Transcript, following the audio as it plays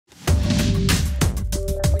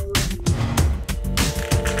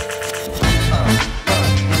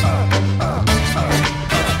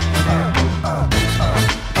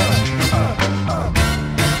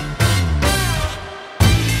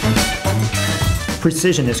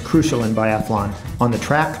Precision is crucial in biathlon, on the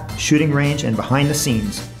track, shooting range, and behind the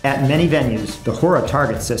scenes. At many venues, the Hora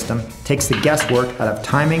target system takes the guesswork out of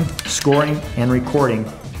timing, scoring, and recording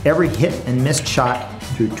every hit and missed shot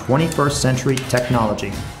through 21st century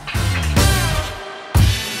technology.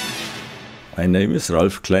 My name is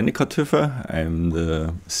Ralf Kleinekartöfer. I'm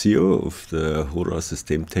the CEO of the Hora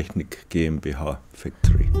Systemtechnik GmbH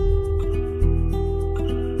factory.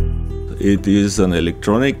 It is an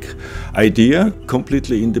electronic idea,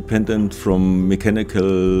 completely independent from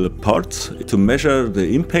mechanical parts, to measure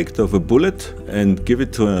the impact of a bullet and give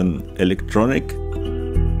it to an electronic.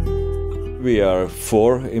 We are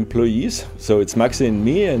 4 employees, so it's Maxi and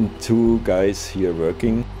me and 2 guys here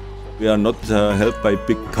working. We are not helped by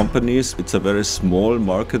big companies. It's a very small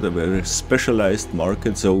market, a very specialized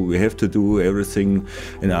market, so we have to do everything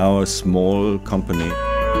in our small company.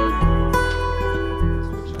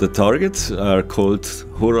 The targets are called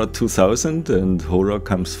Hora 2000, and Hora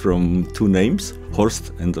comes from 2 names,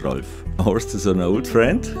 Horst and Ralf. Horst is an old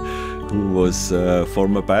friend who was a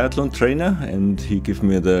former biathlon trainer, and he gave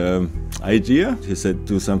me the idea. He said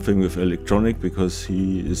do something with electronic because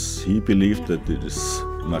he believed that it is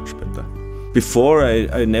much better. Before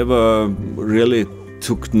I never really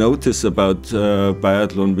took notice about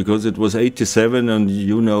biathlon because it was 87 and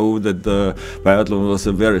you know that biathlon was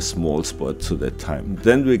a very small sport to that time.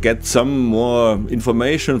 Then we get some more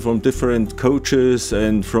information from different coaches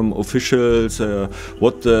and from officials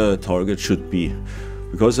what the target should be.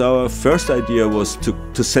 Because our first idea was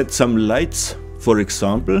to set some lights. For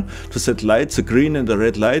example, to set lights, a green and a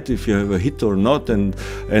red light, if you have a hit or not, and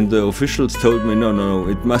the officials told me, no,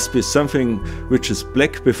 it must be something which is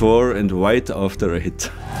black before and white after a hit.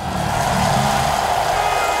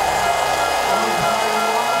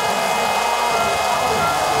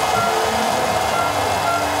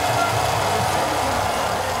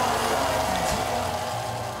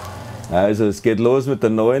 Also es geht los mit der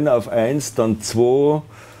 9 auf 1, dann 2,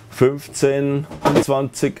 15,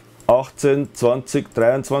 20, 18, 20,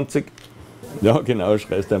 23. Ja, genau,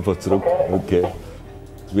 schreist einfach zurück. Okay.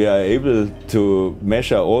 We are able to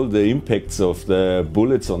measure all the impacts of the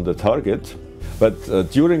bullets on the target, but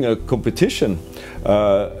during a competition,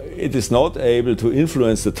 it is not able to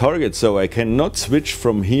influence the target, so I cannot switch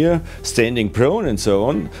from here, standing prone and so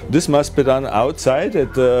on. This must be done outside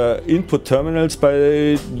at the input terminals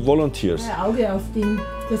by volunteers. Auge auf den,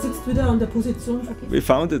 der sitzt wieder an der Position. We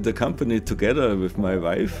founded the company together with my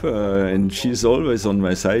wife, and she's always on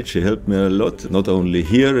my side. She helped me a lot, not only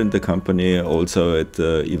here in the company, also at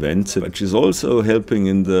events. But she's also helping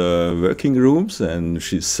in the working rooms, and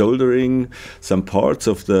she's soldering some parts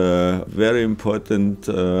of the very important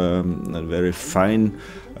and very fine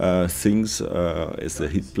things as the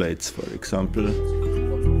hit plates, for example.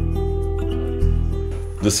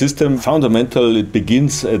 The system, fundamental, it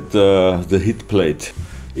begins at the hit plate.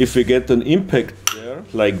 If we get an impact there,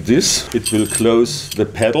 like this, it will close the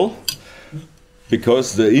pedal,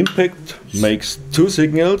 because the impact makes 2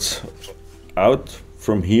 signals out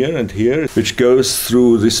from here and here, which goes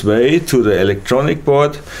through this way to the electronic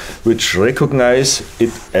board, which recognize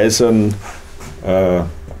it as an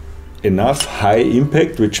enough high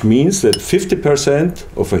impact, which means that 50%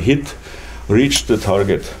 of a hit reached the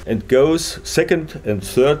target, and goes 2nd and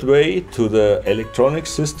 3rd way to the electronic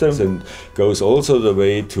systems, and goes also the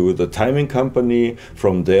way to the timing company.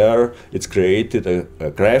 From there it's created a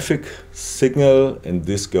graphic signal, and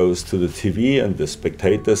this goes to the TV, and the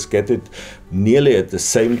spectators get it nearly at the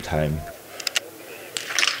same time.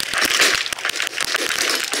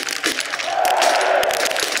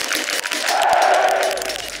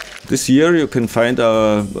 This year you can find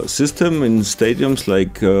our system in stadiums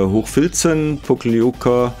like Hochfilzen,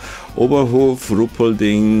 Pokljuka, Oberhof,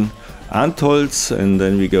 Ruppolding, Antholz, and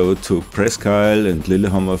then we go to Presqu'Isle and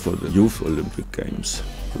Lillehammer for the Youth Olympic Games.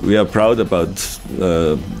 We are proud about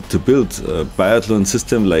to build a biathlon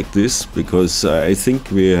system like this, because I think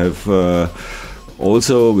we have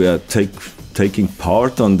we are taking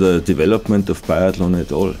part on the development of biathlon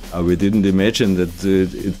at all. We didn't imagine that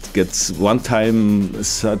it gets one time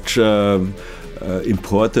such an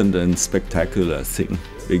important and spectacular thing.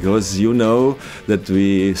 Because you know that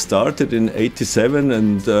we started in 87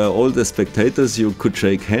 and all the spectators, you could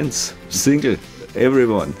shake hands, single,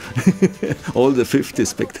 everyone, all the 50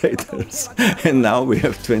 spectators. And now we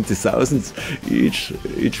have 20,000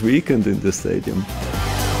 each weekend in the stadium.